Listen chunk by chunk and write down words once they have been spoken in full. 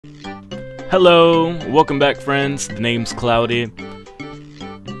Hello, welcome back friends, the name's Cloudy.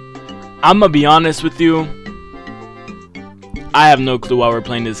 I'ma be honest with you, I have no clue why we're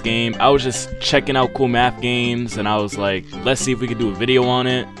playing this game. I was just checking out cool math games and I was like, let's see if we can do a video on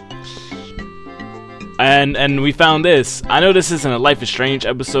it. And we found this. I know this isn't a Life is Strange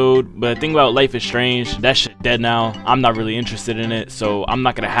episode, but the thing about Life is Strange, that shit dead now. I'm not really interested in it, so I'm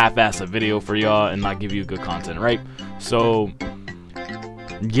not gonna half-ass a video for y'all and not give you good content, right? So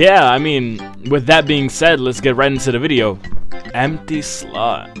yeah, I mean, with that being said, let's get right into the video. Empty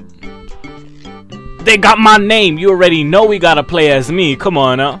slot. They got my name. You already know we gotta play as me. Come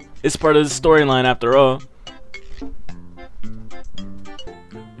on now. It's part of the storyline after all.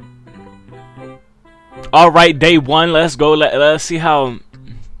 Alright, day one. Let's go. Let's see how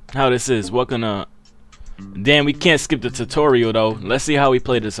this is. What gonna... Damn, we can't skip the tutorial though. Let's see how we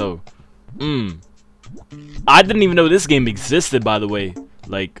play this hoe. I didn't even know this game existed, by the way.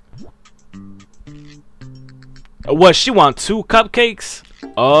 Like, what, she want 2 cupcakes?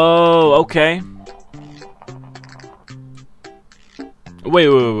 Oh, okay. Wait.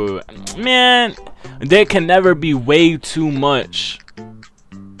 Man, there can never be way too much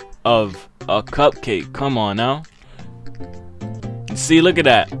of a cupcake. Come on now. See, look at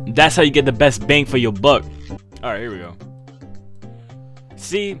that. That's how you get the best bang for your buck. Alright, here we go.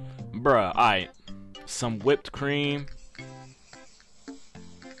 See, bruh, alright. Some whipped cream.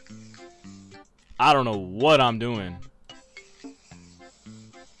 I don't know what I'm doing.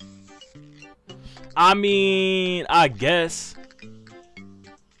 I mean, I guess.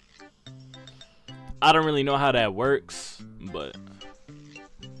 I don't really know how that works, but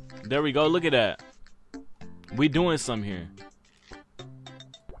there we go. Look at that. We doing some here.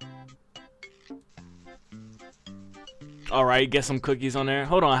 Alright, get some cookies on there.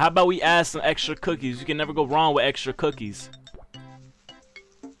 Hold on, how about we add some extra cookies? You can never go wrong with extra cookies.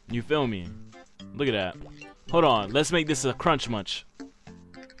 You feel me? Look at that. Hold on, let's make this a crunch munch.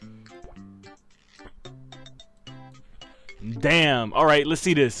 Damn. Alright, let's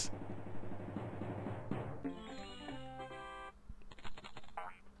see this.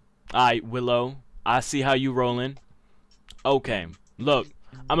 Alright, Willow. I see how you rolling. Okay. Look,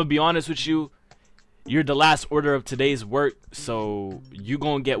 I'm gonna be honest with you. You're the last order of today's work, so you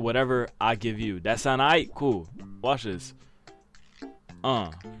gonna get whatever I give you. That sound alright? Cool. Watch this.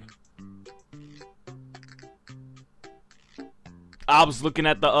 I was looking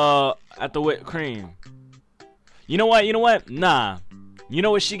at the whipped cream. You know what? Nah. You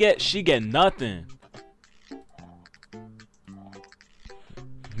know what she get? She get nothing.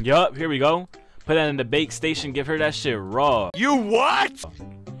 Yup, here we go. Put that in the bake station, give her that shit raw. You what?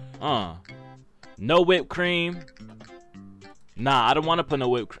 No whipped cream. Nah, I don't want to put no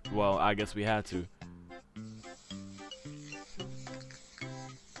whipped cream. Well, I guess we had to.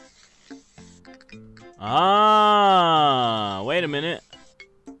 Wait a minute.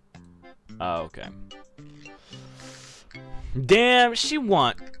 Oh, okay. Damn, she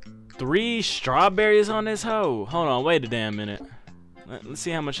want 3 strawberries on this hoe. Hold on, wait a damn minute. Let's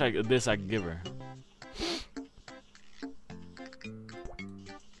see how much of this I can give her.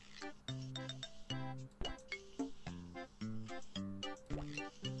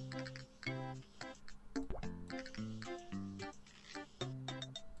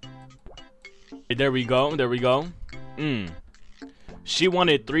 There we go. She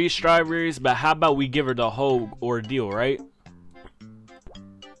wanted 3 strawberries, but how about we give her the whole ordeal, right?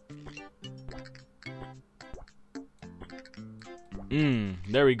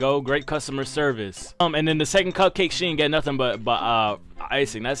 There we go. Great customer service. And then the second cupcake, she ain't get nothing but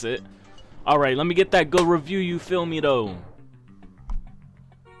icing. That's it. All right, let me get that good review. You feel me though?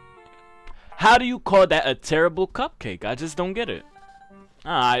 How do you call that a terrible cupcake? I just don't get it.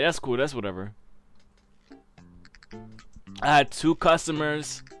 Alright, that's cool. That's whatever. I had 2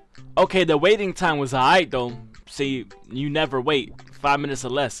 customers. Okay, the waiting time was alright though. See, you never wait. 5 minutes or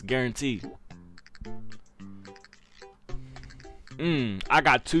less, guaranteed. I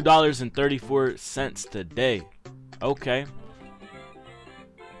got $2.34 today. Okay.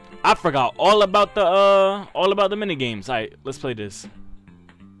 I forgot all about the mini games. Alright, let's play this.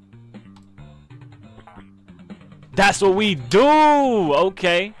 That's what we do.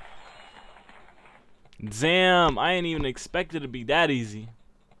 Okay. Damn, I ain't even expect it to be that easy.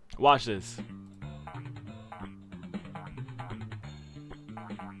 Watch this.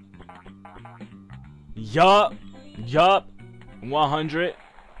 Yup. 100.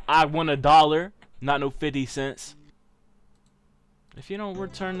 I won $1, not no 50 cents. If you don't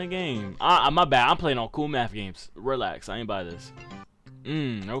return the game, my bad. I'm playing on cool math games. Relax, I ain't buy this.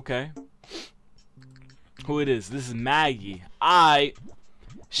 Okay. Who it is? This is Maggie.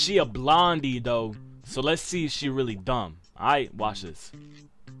 She a blondie though, so let's see if she really dumb. Alright, watch this.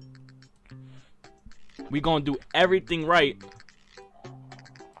 We gonna do everything right.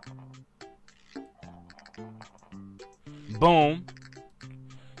 Boom.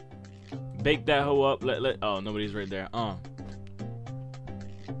 Bake that hoe up. Oh, nobody's right there. Oh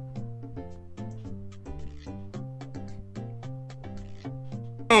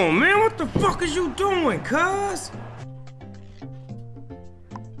man, what the fuck is you doing, cuz?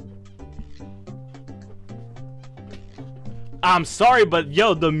 I'm sorry, but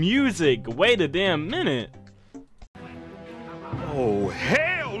yo, the music. Wait a damn minute. Oh,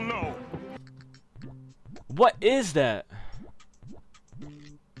 hell no! What is that?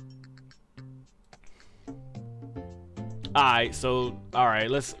 Alright, so alright,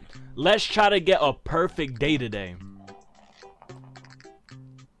 let's try to get a perfect day today.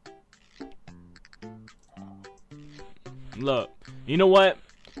 Look, you know what?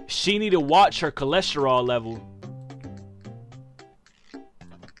 She need to watch her cholesterol level.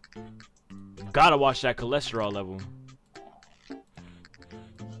 Gotta watch that cholesterol level.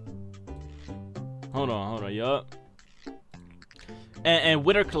 Hold on, yup. And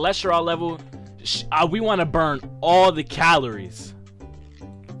with her cholesterol level, we want to burn all the calories.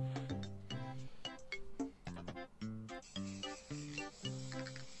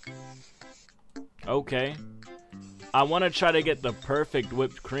 Okay. I want to try to get the perfect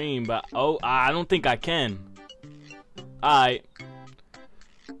whipped cream, but oh, I don't think I can. Alright.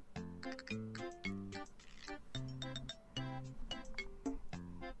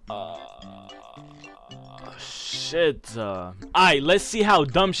 Shit. Alright, let's see how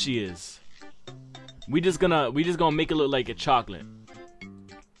dumb she is. We just gonna make it look like a chocolate.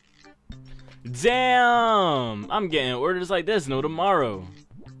 Damn! I'm getting orders like this no tomorrow.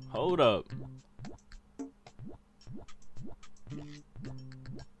 Hold up.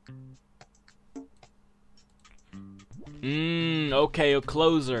 Okay, a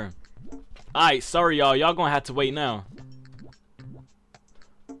closer. Alright, sorry y'all. Y'all gonna have to wait now.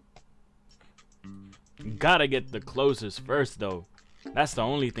 Gotta get the closers first though. That's the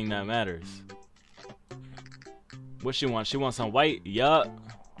only thing that matters. What she want? She wants some white? Yup.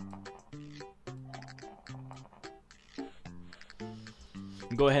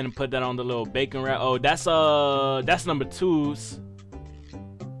 Go ahead and put that on the little bacon wrap. Oh, that's number 2's.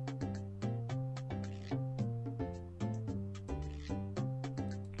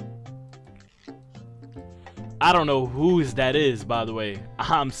 I don't know whose that is, by the way.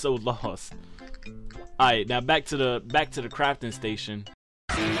 I'm so lost. Alright, now back to the crafting station.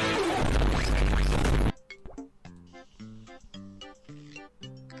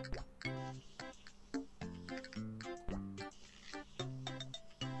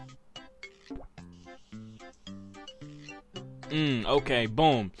 Okay,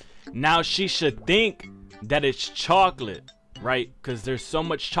 boom. Now she should think that it's chocolate, right? Because there's so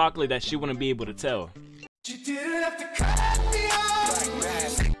much chocolate that she wouldn't be able to tell. You didn't have to cut me off like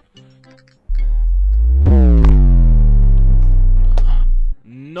that.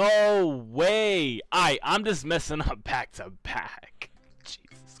 No way. I'm just messing up back to back.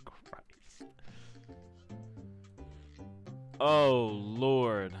 Jesus Christ. Oh,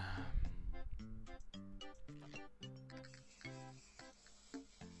 Lord.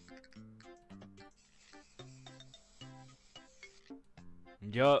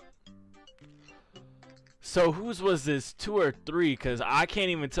 Yup. So whose was this, 2 or 3? Because I can't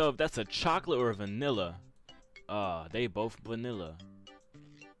even tell if that's a chocolate or a vanilla. They both vanilla.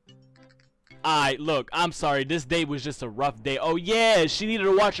 Alright, look, I'm sorry. This day was just a rough day. Oh, yeah, she needed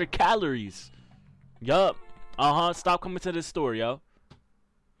to watch her calories. Yup. Stop coming to this store, yo.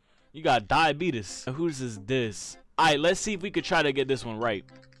 You got diabetes. Whose is this? Alright, let's see if we could try to get this one right.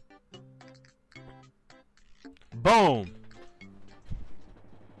 Boom.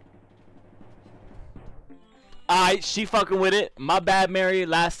 Alright, she fucking with it. My bad, Mary.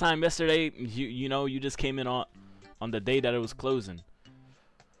 Last time, yesterday, you know, you just came in on the day that it was closing.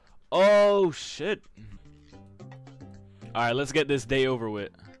 Oh, shit. Alright, let's get this day over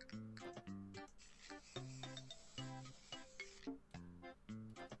with.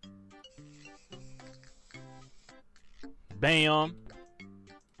 Bam.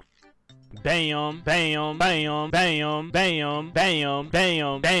 Bam, bam, bam, bam, bam, bam, bam, bam,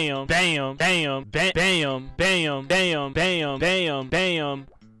 bam, bam, bam, bam, bam, bam, bam, bam,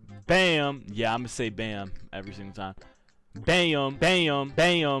 bam. Yeah, I'm gonna say bam every single time. Bam, bam,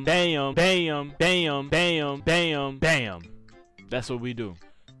 bam, bam, bam, bam, bam, bam, bam. That's what we do.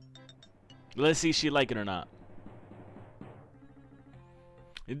 Let's see if she like it or not.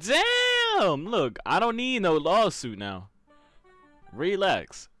 Damn! Look, I don't need no lawsuit now.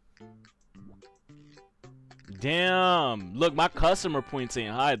 Relax. Damn. Look, my customer points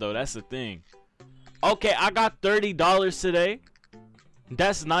ain't high though. That's the thing. Okay, I got $30 today.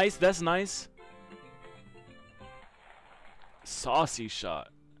 That's nice. That's nice. Saucy shot.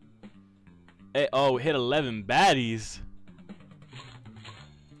 Hey, oh, hit 11 baddies.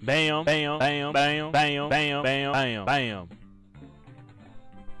 Bam, bam, bam, bam, bam, bam, bam, bam, bam.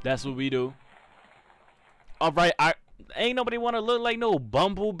 That's what we do. All right, ain't nobody want to look like no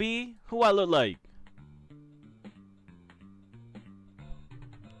bumblebee. Who I look like?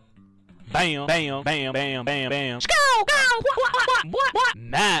 Bam, bam, bam, bam, bam, bam.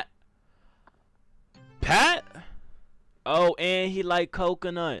 Matt. Pat? Oh, and he like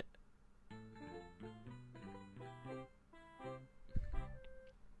coconut.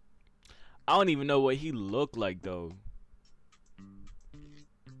 I don't even know what he looked like though.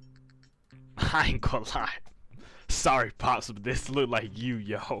 I ain't gonna lie. Sorry, Pops, but this look like you,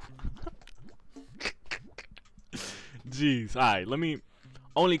 yo. Jeez. Alright, let me...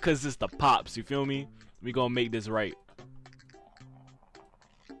 Only cause it's the Pops, you feel me? We gonna make this right.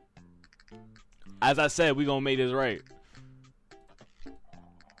 As I said, we gonna make this right.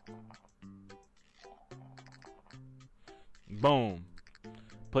 Boom.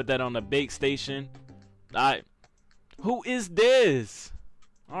 Put that on the bake station. Alright. Who is this?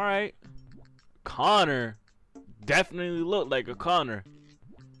 Alright. Connor. Definitely look like a Connor.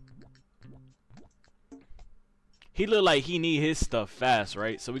 He look like he need his stuff fast,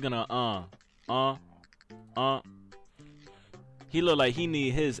 right? So we're gonna He look like he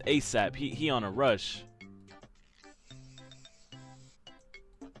need his ASAP. He on a rush.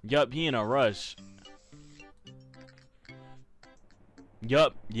 Yup, he in a rush.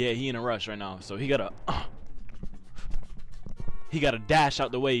 Yup, yeah, he in a rush right now. So he gotta dash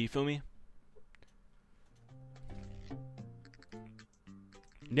out the way, you feel me?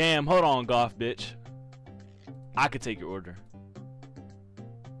 Damn, hold on, Goff, bitch. I could take your order.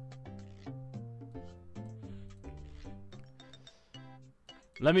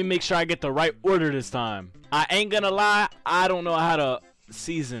 Let me make sure I get the right order this time. I ain't gonna lie, I don't know how to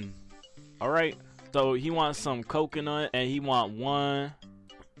season. Alright, so he wants some coconut and he want one.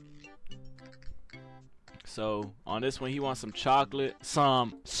 So on this one he wants some chocolate,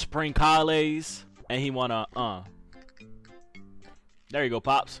 some sprinkles, and he wanna There you go,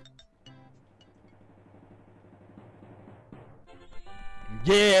 Pops.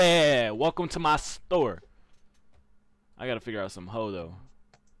 Yeah, welcome to my store. I gotta figure out some hoe though.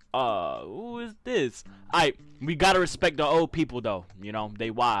 Who is this? Alright, we gotta respect the old people though. You know, they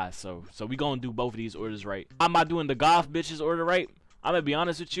wise. So we gonna do both of these orders right. I'm not doing the Goth bitches order right. I'm gonna be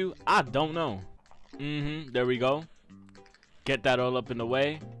honest with you. I don't know. There we go. Get that all up in the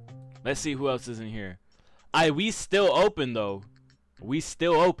way. Let's see who else is in here. Alright, we still open though. We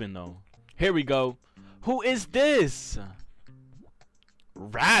still open though. Here we go. Who is this?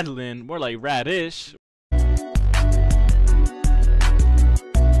 Rattling, more like radish.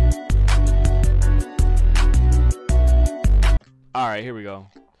 Alright, here we go.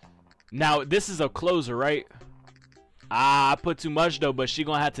 Now, this is a closer, right? I put too much though, but she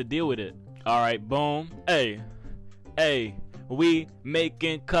gonna have to deal with it. Alright, boom. Hey, we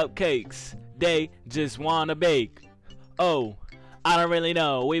making cupcakes. They just wanna bake. Oh, I don't really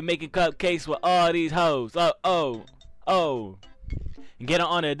know. We making cupcakes with all these hoes. Oh. Get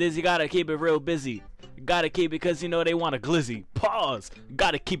on it, Dizzy. Gotta keep it real busy. Gotta keep it because you know they want a glizzy. Pause.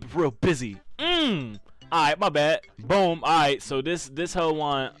 Gotta keep it real busy. Alright, my bad. Boom. Alright, so this hoe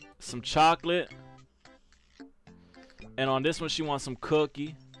want some chocolate. And on this one she wants some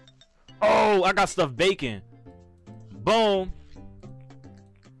cookie. Oh, I got stuff baking. Boom.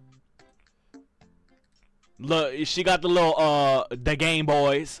 Look, she got the little the Game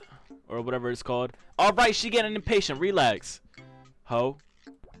Boys or whatever it's called. Alright, she getting impatient. Relax. Ho.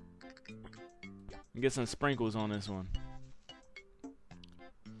 Get some sprinkles on this one.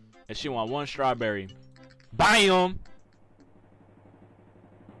 And she want one strawberry. Bam!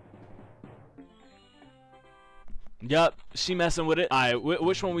 Yup, she messing with it. Alright,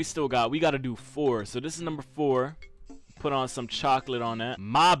 which one we still got? We gotta do 4. So this is number 4. Put on some chocolate on that.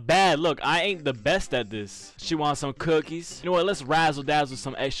 My bad. Look, I ain't the best at this. She wants some cookies. You know what? Let's razzle dazzle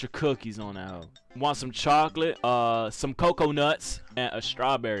some extra cookies on that hoe. Want some chocolate, some cocoa nuts, and a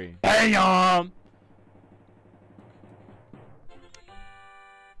strawberry. Bam!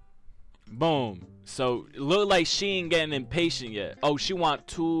 Boom. So it look like she ain't getting impatient yet. Oh, she want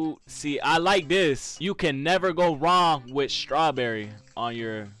 2. See, I like this. You can never go wrong with strawberry on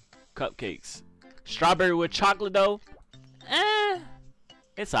your cupcakes. Strawberry with chocolate though,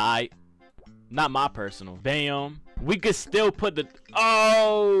 it's alright. Not my personal. Bam. We could still put the...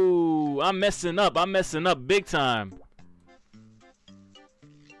 Oh, I'm messing up. I'm messing up big time.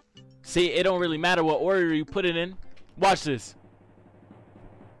 See, it don't really matter what order you put it in. Watch this.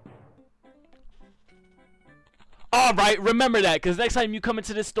 Alright, remember that, because next time you come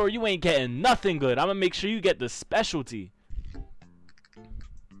into this store, you ain't getting nothing good. I'm going to make sure you get the specialty.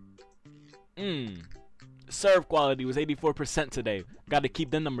 Serve quality was 84% today. Got to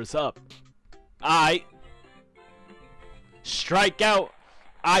keep the numbers up. Alright. Strike out.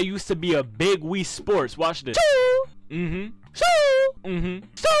 I used to be a big Wii Sports. Watch this.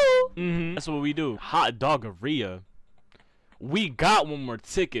 That's what we do. Hot Dogaria. We got one more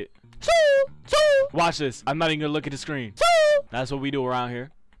ticket. Watch this. I'm not even gonna look at the screen. That's what we do around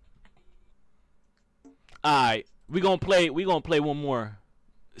here. Alright. We gonna play one more.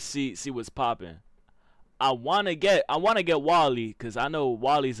 See what's popping. I wanna get Wally, because I know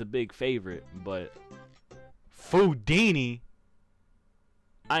Wally's a big favorite, but Foodini,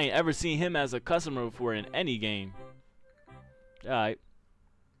 I ain't ever seen him as a customer before in any game. Alright.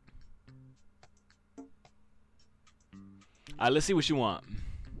 Alright, let's see what you want.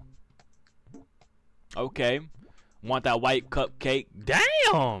 Okay. Want that white cupcake?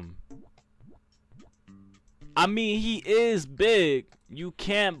 Damn! I mean, he is big. You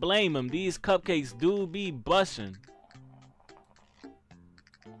can't blame him. These cupcakes do be bussin'.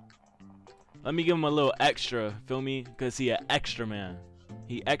 Let me give him a little extra, feel me? Because he an extra man.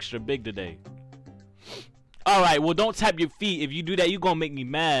 He extra big today. Alright, well, don't tap your feet. If you do that, you gonna make me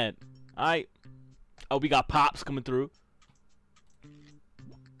mad. Alright. Oh, we got Pops coming through.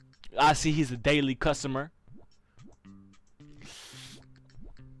 I see he's a daily customer.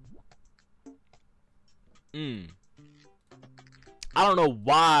 I don't know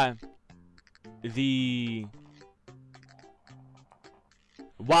why the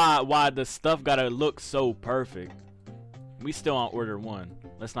stuff gotta look so perfect. We still on order 1.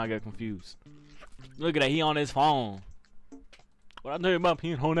 Let's not get confused. Look at that, he on his phone. What I tell you about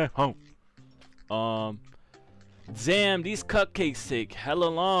being on that phone? Damn, these cupcakes take hella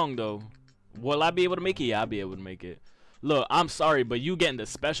long though. Will I be able to make it? Yeah, I'll be able to make it. Look, I'm sorry, but you getting the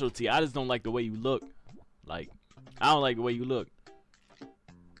specialty. I just don't like the way you look. Like, I don't like the way you look.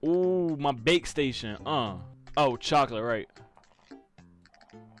 Ooh, my bake station. Oh, chocolate, right.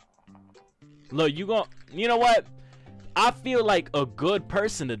 Look, you know what? I feel like a good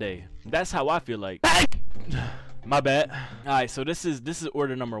person today. That's how I feel like. My bad. Alright, so this is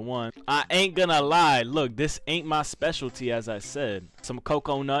order number 1. I ain't gonna lie. Look, this ain't my specialty, as I said. Some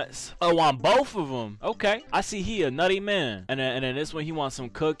cocoa nuts. Oh, on both of them. Okay. I see he a nutty man. And then this one, he wants some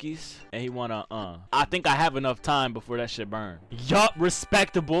cookies. And he wanna, I think I have enough time before that shit burn. Yup,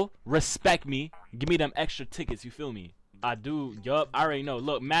 respectable. Respect me. Give me them extra tickets, you feel me? I do. Yup, I already know.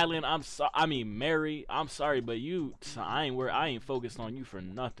 Look, Madeline, Mary, I'm sorry, but I ain't focused on you for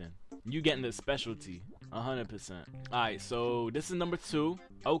nothing. You getting the specialty, 100%. Alright, so this is number 2.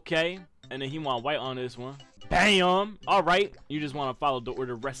 Okay, and then he want white on this one. Bam. Alright, you just want to follow the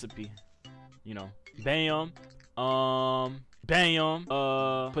order recipe, you know. Bam. Bam.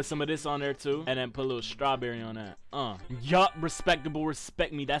 Put some of this on there too, and then put a little strawberry on that. Yup, respectable.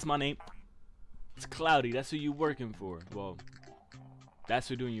 Respect me. That's my name. It's Cloudy. That's who you working for. Well, that's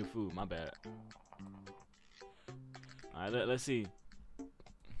who doing your food. My bad. Alright, let's see.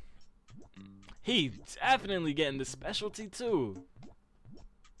 He definitely getting the specialty too.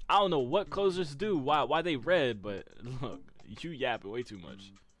 I don't know what closers do, why they red, but look, you yapping way too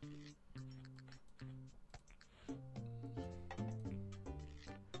much.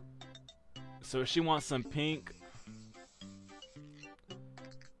 So she wants some pink,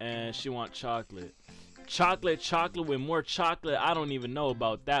 and she wants chocolate. Chocolate with more chocolate. I don't even know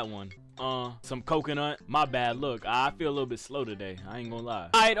about that one. Some coconut. My bad. Look, I feel a little bit slow today. I ain't gonna lie.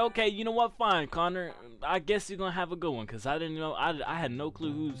 Alright, okay, you know what? Fine, Connor. I guess you're gonna have a good one, because I didn't know. I had no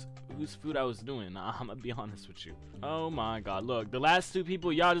clue whose food I was doing. I'm gonna be honest with you. Oh my god. Look, the last 2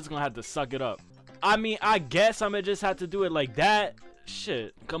 people, y'all just gonna have to suck it up. I mean, I guess I'm gonna just have to do it like that.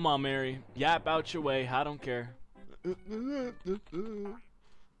 Shit. Come on, Mary. Yap out your way. I don't care.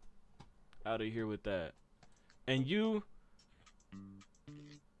 Out of here with that. And you...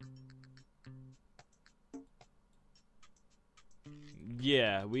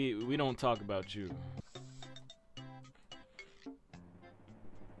 Yeah, we don't talk about you.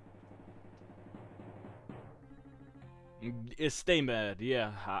 It's stay mad.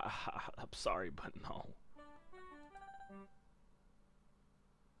 Yeah, I'm sorry, but no.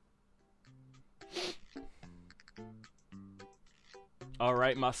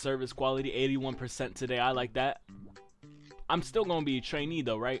 Alright, my service quality 81% today. I like that. I'm still gonna be a trainee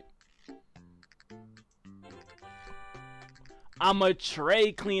though, right? I'm a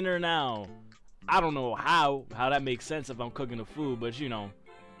tray cleaner now. I don't know how that makes sense if I'm cooking the food, but you know.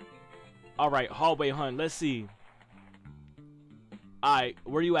 Alright, hallway hunt. Let's see. Alright,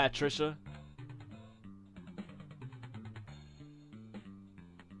 where you at, Trisha?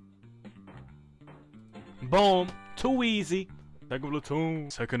 Boom. Too easy. Second platoon.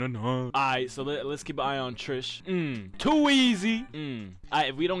 Second and none. Alright, so let's keep an eye on Trish. Too easy. Alright,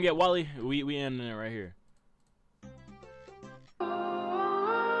 if we don't get Wally, we ending it right here.